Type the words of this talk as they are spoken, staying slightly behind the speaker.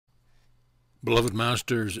Beloved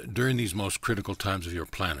Masters, during these most critical times of your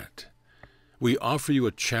planet, we offer you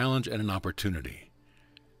a challenge and an opportunity.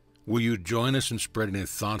 Will you join us in spreading a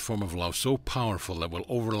thought form of love so powerful that will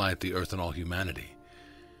overlight the earth and all humanity?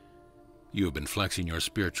 You have been flexing your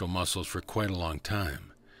spiritual muscles for quite a long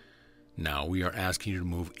time. Now we are asking you to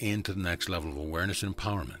move into the next level of awareness and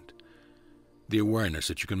empowerment. The awareness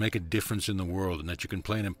that you can make a difference in the world and that you can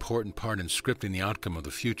play an important part in scripting the outcome of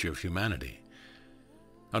the future of humanity.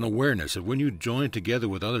 An awareness that when you join together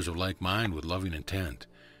with others of like mind with loving intent,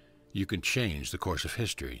 you can change the course of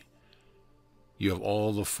history. You have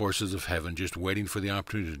all the forces of heaven just waiting for the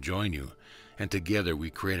opportunity to join you, and together we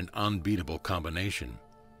create an unbeatable combination.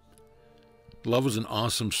 Love is an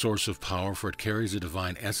awesome source of power, for it carries the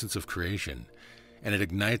divine essence of creation, and it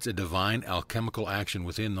ignites a divine alchemical action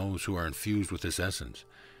within those who are infused with this essence,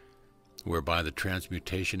 whereby the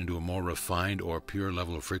transmutation into a more refined or pure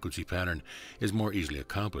level of frequency pattern is more easily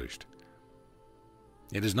accomplished.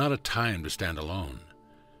 It is not a time to stand alone.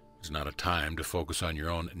 It's not a time to focus on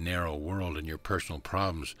your own narrow world and your personal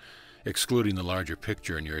problems, excluding the larger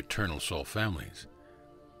picture and your eternal soul families.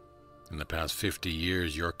 In the past 50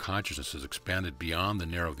 years, your consciousness has expanded beyond the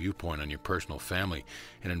narrow viewpoint on your personal family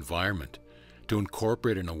and environment to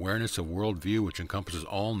incorporate an awareness of worldview which encompasses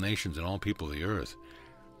all nations and all people of the earth.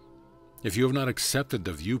 If you have not accepted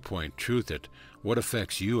the viewpoint truth that what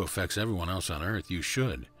affects you affects everyone else on earth, you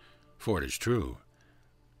should, for it is true.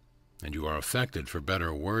 And you are affected, for better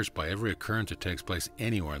or worse, by every occurrence that takes place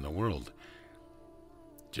anywhere in the world.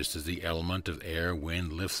 Just as the element of air,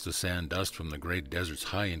 wind lifts the sand dust from the great deserts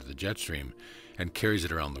high into the jet stream and carries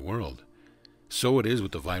it around the world, so it is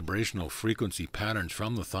with the vibrational frequency patterns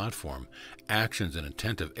from the thought form, actions, and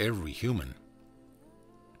intent of every human.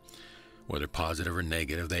 Whether positive or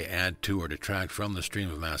negative, they add to or detract from the stream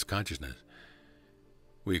of mass consciousness.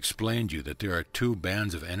 We explained to you that there are two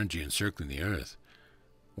bands of energy encircling the earth.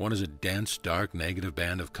 One is a dense, dark, negative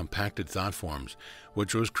band of compacted thought forms,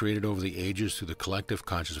 which was created over the ages through the collective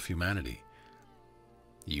consciousness of humanity.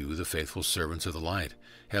 You, the faithful servants of the light,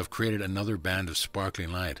 have created another band of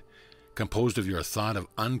sparkling light, composed of your thought of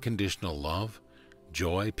unconditional love,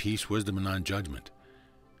 joy, peace, wisdom, and non-judgment,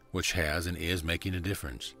 which has and is making a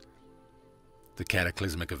difference. The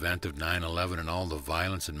cataclysmic event of 9/11 and all the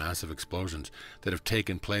violence and massive explosions that have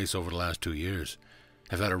taken place over the last 2 years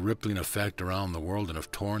have had a rippling effect around the world and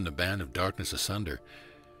have torn the band of darkness asunder,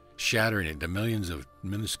 shattering it into millions of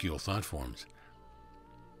minuscule thought forms.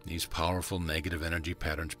 These powerful negative energy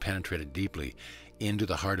patterns penetrated deeply into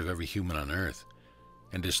the heart of every human on earth,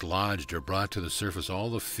 and dislodged or brought to the surface all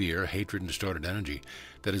the fear, hatred, and distorted energy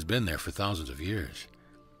that has been there for thousands of years.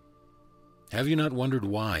 Have you not wondered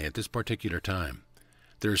why, at this particular time,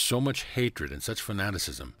 there is so much hatred and such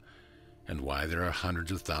fanaticism, and why there are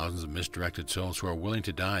hundreds of thousands of misdirected souls who are willing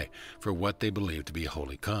to die for what they believe to be a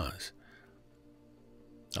holy cause?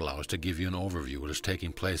 Allow us to give you an overview of what is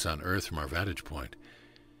taking place on earth from our vantage point.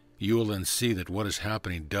 You will then see that what is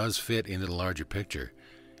happening does fit into the larger picture,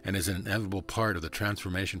 and is an inevitable part of the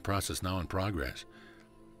transformation process now in progress.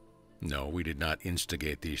 No, we did not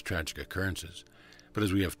instigate these tragic occurrences, but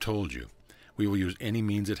as we have told you, we will use any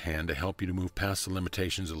means at hand to help you to move past the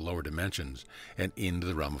limitations of the lower dimensions and into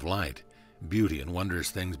the realm of light, beauty, and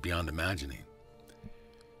wondrous things beyond imagining.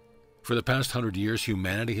 For the past 100 years,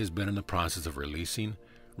 humanity has been in the process of releasing,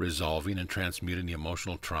 resolving, and transmuting the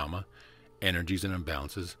emotional trauma, energies, and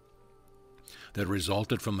imbalances that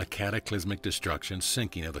resulted from the cataclysmic destruction,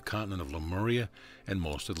 sinking of the continent of Lemuria and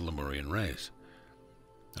most of the Lemurian race.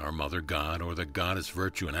 Our Mother God, or the Goddess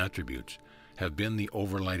virtue and attributes, have been the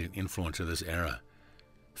overlighting influence of this era,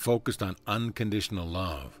 focused on unconditional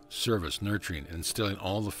love, service, nurturing, and instilling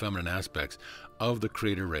all the feminine aspects of the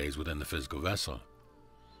Creator rays within the physical vessel.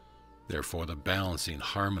 Therefore, the balancing,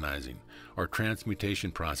 harmonizing, or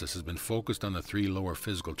transmutation process has been focused on the 3 lower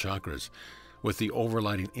physical chakras, with the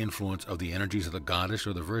overlighting influence of the energies of the goddess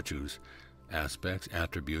or the virtues, aspects,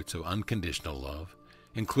 attributes of unconditional love,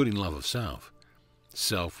 including love of self,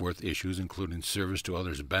 self-worth issues including service to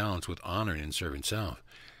others balanced with honoring and serving self,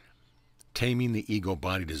 taming the ego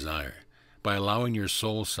body desire by allowing your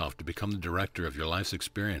soul self to become the director of your life's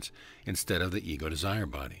experience instead of the ego desire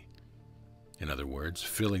body. In other words,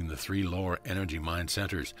 filling the 3 lower energy mind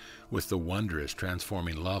centers with the wondrous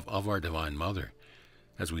transforming love of our Divine Mother,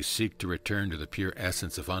 as we seek to return to the pure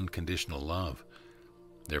essence of unconditional love,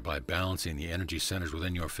 thereby balancing the energy centers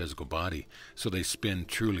within your physical body so they spin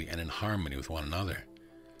truly and in harmony with one another.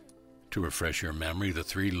 To refresh your memory, the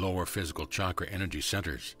 3 lower physical chakra energy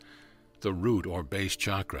centers: the root or base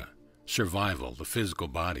chakra, survival, the physical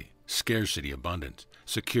body, scarcity, abundance,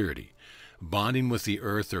 security, bonding with the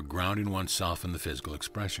earth or grounding oneself in the physical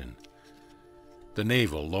expression. The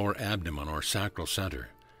navel, lower abdomen, or sacral center,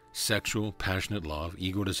 sexual, passionate love,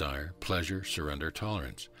 ego desire, pleasure, surrender,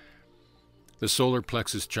 tolerance. The solar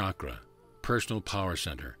plexus chakra, personal power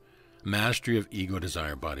center, mastery of ego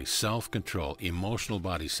desire body, self-control, emotional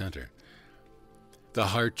body center. The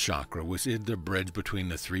heart chakra, which is the bridge between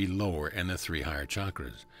the three lower and the three higher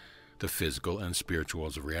chakras, the physical and spiritual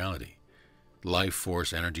worlds of reality. Life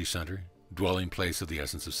force energy center, dwelling place of the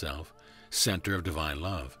essence of self, center of divine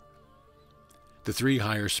love. The three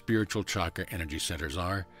higher spiritual chakra energy centers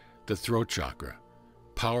are the throat chakra,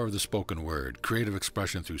 power of the spoken word, creative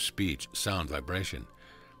expression through speech, sound, vibration.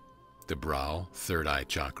 The brow, third eye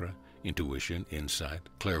chakra, intuition, insight,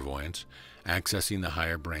 clairvoyance, accessing the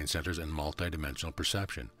higher brain centers and multidimensional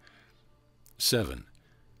perception. 7.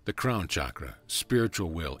 The crown chakra, spiritual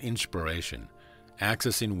will, inspiration,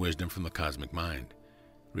 accessing wisdom from the cosmic mind,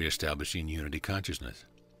 reestablishing unity consciousness.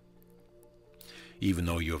 Even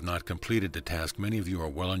though you have not completed the task, many of you are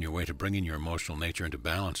well on your way to bringing your emotional nature into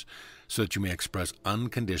balance so that you may express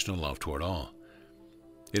unconditional love toward all.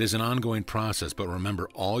 It is an ongoing process, but remember,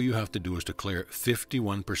 all you have to do is to clear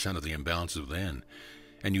 51% of the imbalances within,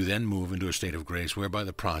 and you then move into a state of grace whereby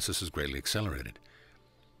the process is greatly accelerated.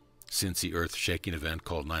 Since the earth-shaking event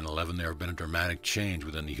called 9/11, there have been a dramatic change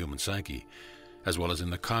within the human psyche, as well as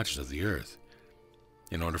in the consciousness of the earth.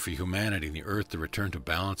 In order for humanity and the earth to return to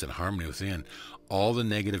balance and harmony within, all the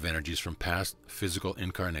negative energies from past physical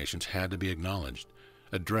incarnations had to be acknowledged,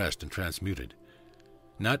 addressed, and transmuted.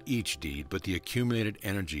 Not each deed, but the accumulated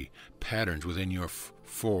energy patterns within your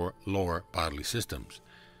four lower bodily systems: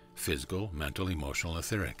 physical, mental, emotional, and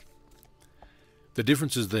etheric. The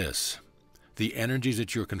difference is this: the energies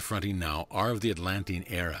that you're confronting now are of the Atlantean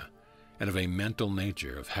era and of a mental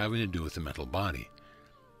nature, of having to do with the mental body.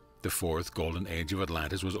 The fourth golden age of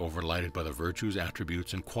Atlantis was overlighted by the virtues,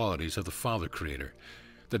 attributes, and qualities of the Father Creator,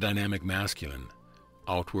 the dynamic masculine,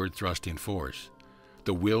 outward thrusting force,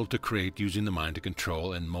 the will to create using the mind to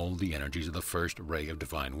control and mold the energies of the first ray of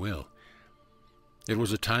divine will. It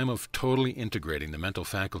was a time of totally integrating the mental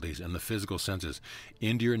faculties and the physical senses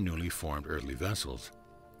into your newly formed earthly vessels.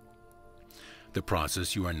 The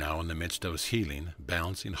process you are now in the midst of is healing,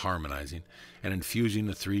 balancing, harmonizing, and infusing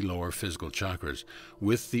the three lower physical chakras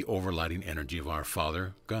with the overlighting energy of our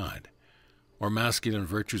Father, God, or masculine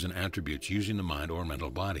virtues and attributes using the mind or mental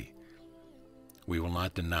body. We will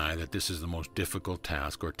not deny that this is the most difficult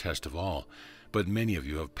task or test of all, but many of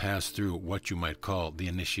you have passed through what you might call the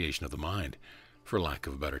initiation of the mind, for lack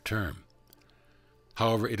of a better term.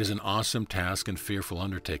 However, it is an awesome task and fearful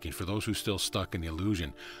undertaking for those who are still stuck in the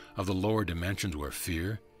illusion of the lower dimensions where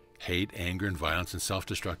fear, hate, anger, and violence and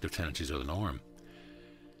self-destructive tendencies are the norm.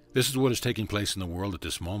 This is what is taking place in the world at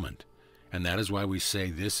this moment, and that is why we say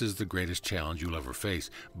this is the greatest challenge you'll ever face,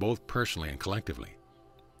 both personally and collectively.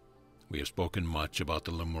 We have spoken much about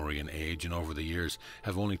the Lemurian age and over the years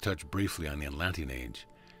have only touched briefly on the Atlantean age.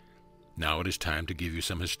 Now it is time to give you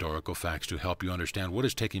some historical facts to help you understand what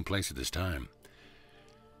is taking place at this time.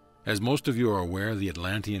 As most of you are aware, the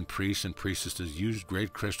Atlantean priests and priestesses used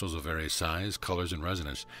great crystals of various size, colors, and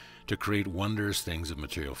resonance to create wondrous things of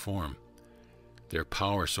material form. Their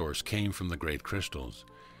power source came from the great crystals.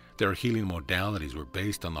 Their healing modalities were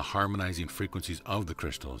based on the harmonizing frequencies of the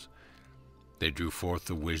crystals. They drew forth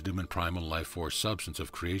the wisdom and primal life force substance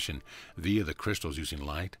of creation via the crystals using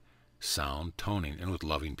light, sound, toning, and with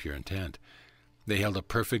loving pure intent. They held a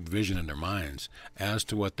perfect vision in their minds as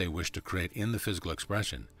to what they wished to create in the physical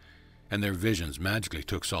expression, and their visions magically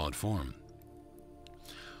took solid form.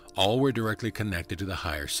 All were directly connected to the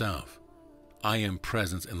higher self. I am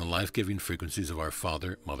presence in the life-giving frequencies of our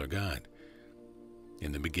Father, Mother God.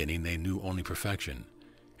 In the beginning they knew only perfection,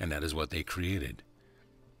 and that is what they created.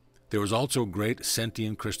 There was also great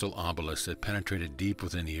sentient crystal obelisks that penetrated deep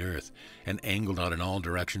within the earth and angled out in all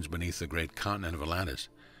directions beneath the great continent of Atlantis.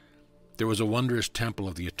 There was a wondrous temple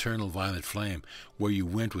of the eternal violet flame where you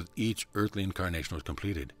went with each earthly incarnation was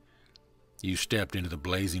completed. You stepped into the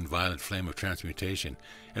blazing violet flame of transmutation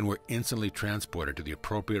and were instantly transported to the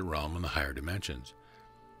appropriate realm in the higher dimensions.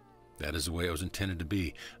 That is the way it was intended to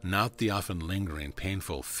be, not the often lingering,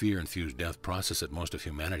 painful, fear-infused death process that most of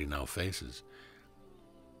humanity now faces.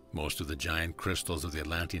 Most of the giant crystals of the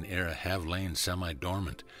Atlantean era have lain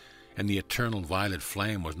semi-dormant, and the eternal violet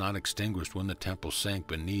flame was not extinguished when the temple sank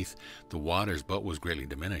beneath the waters but was greatly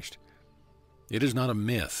diminished. It is not a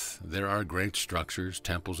myth. There are great structures,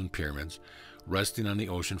 temples, and pyramids resting on the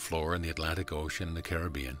ocean floor in the Atlantic Ocean and the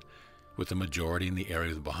Caribbean, with the majority in the area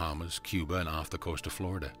of the Bahamas, Cuba, and off the coast of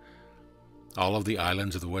Florida. All of the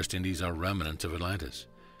islands of the West Indies are remnants of Atlantis.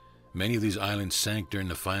 Many of these islands sank during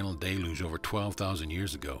the final deluge over 12,000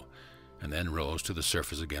 years ago, and then rose to the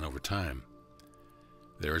surface again over time.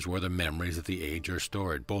 There is where the memories of the age are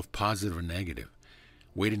stored, both positive and negative,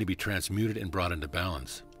 waiting to be transmuted and brought into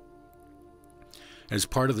balance. As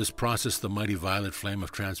part of this process, the mighty violet flame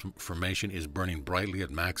of transformation is burning brightly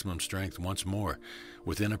at maximum strength once more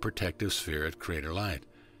within a protective sphere at crater light,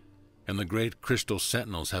 and the great crystal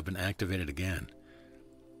sentinels have been activated again.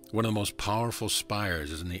 One of the most powerful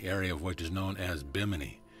spires is in the area of which is known as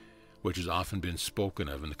Bimini, which has often been spoken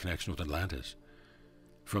of in the connection with Atlantis.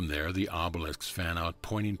 From there, the obelisks fan out,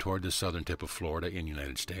 pointing toward the southern tip of Florida in the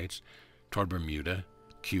United States, toward Bermuda,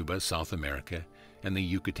 Cuba, South America, and the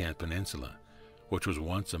Yucatan Peninsula, which was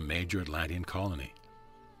once a major Atlantean colony.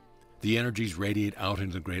 The energies radiate out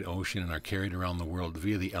into the great ocean and are carried around the world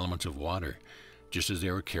via the elements of water, just as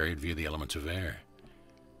they were carried via the elements of air.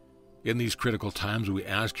 In these critical times, we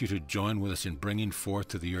ask you to join with us in bringing forth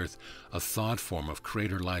to the earth a thought form of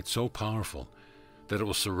crater light so powerful that it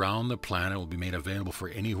will surround the planet and will be made available for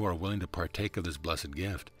any who are willing to partake of this blessed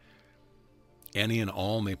gift. Any and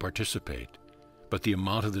all may participate, but the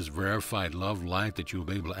amount of this rarefied love light that you will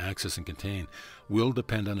be able to access and contain will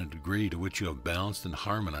depend on the degree to which you have balanced and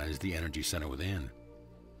harmonized the energy center within.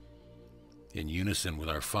 In unison with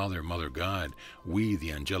our Father, Mother God, we,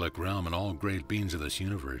 the angelic realm, and all great beings of this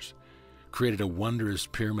universe, created a wondrous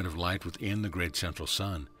pyramid of light within the great central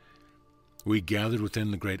sun. We gathered within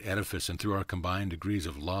the great edifice, and through our combined degrees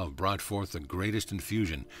of love brought forth the greatest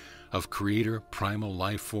infusion of creator primal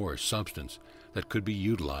life force substance that could be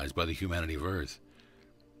utilized by the humanity of Earth.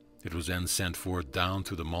 It was then sent forth down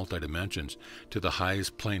through the multi-dimensions to the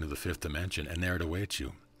highest plane of the fifth dimension, and there it awaits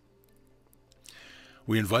you.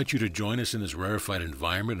 We invite you to join us in this rarefied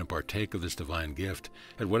environment and partake of this divine gift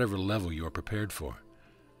at whatever level you are prepared for.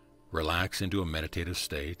 Relax into a meditative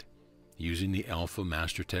state. Using the Alpha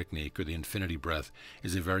Master Technique or the Infinity Breath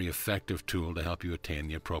is a very effective tool to help you attain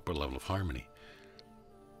the appropriate level of harmony.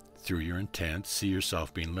 Through your intent, see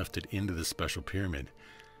yourself being lifted into this special pyramid,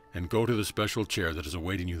 and go to the special chair that is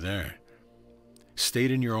awaiting you there.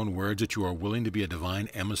 State in your own words that you are willing to be a divine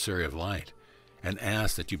emissary of light, and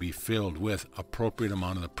ask that you be filled with appropriate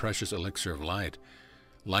amount of the precious elixir of light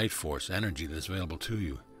force, energy that is available to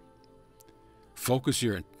you. Focus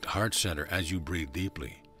your heart center as you breathe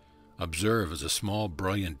deeply. Observe as a small,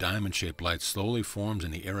 brilliant, diamond-shaped light slowly forms in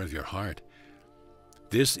the air of your heart.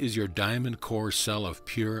 This is your diamond core cell of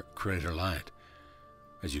pure crater light.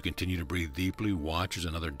 As you continue to breathe deeply, watch as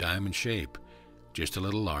another diamond shape, just a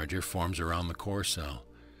little larger, forms around the core cell,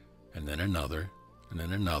 and then another,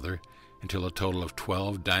 until a total of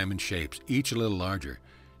 12 diamond shapes, each a little larger,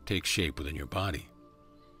 take shape within your body.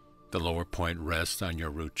 The lower point rests on your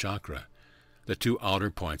root chakra. The two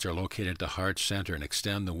outer points are located at the heart center and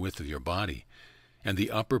extend the width of your body, and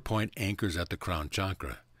the upper point anchors at the crown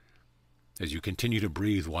chakra. As you continue to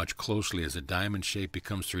breathe, watch closely as the diamond shape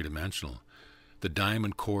becomes three-dimensional. The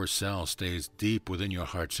diamond core cell stays deep within your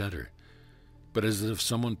heart center, but as if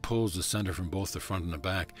someone pulls the center from both the front and the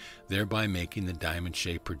back, thereby making the diamond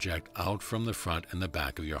shape project out from the front and the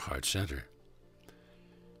back of your heart center.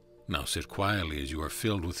 Now sit quietly as you are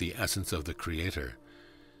filled with the essence of the Creator.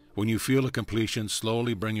 When you feel a completion,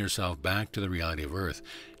 slowly bring yourself back to the reality of Earth,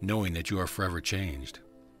 knowing that you are forever changed.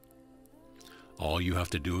 All you have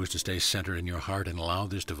to do is to stay centered in your heart and allow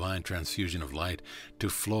this divine transfusion of light to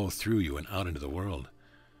flow through you and out into the world.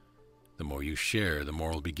 The more you share, the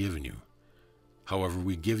more will be given you. However,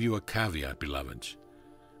 we give you a caveat, beloveds.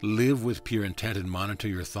 Live with pure intent and monitor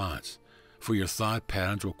your thoughts, for your thought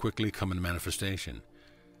patterns will quickly come into manifestation.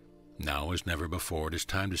 Now, as never before, it is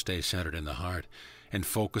time to stay centered in the heart and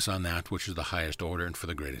focus on that which is the highest order and for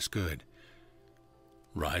the greatest good.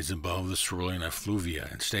 Rise above the swirling effluvia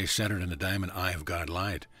and stay centered in the diamond eye of God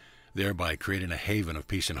light, thereby creating a haven of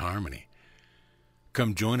peace and harmony.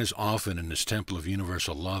 Come join us often in this temple of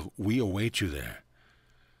universal love. We await you there.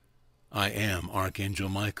 I am Archangel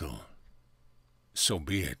Michael. So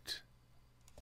be it.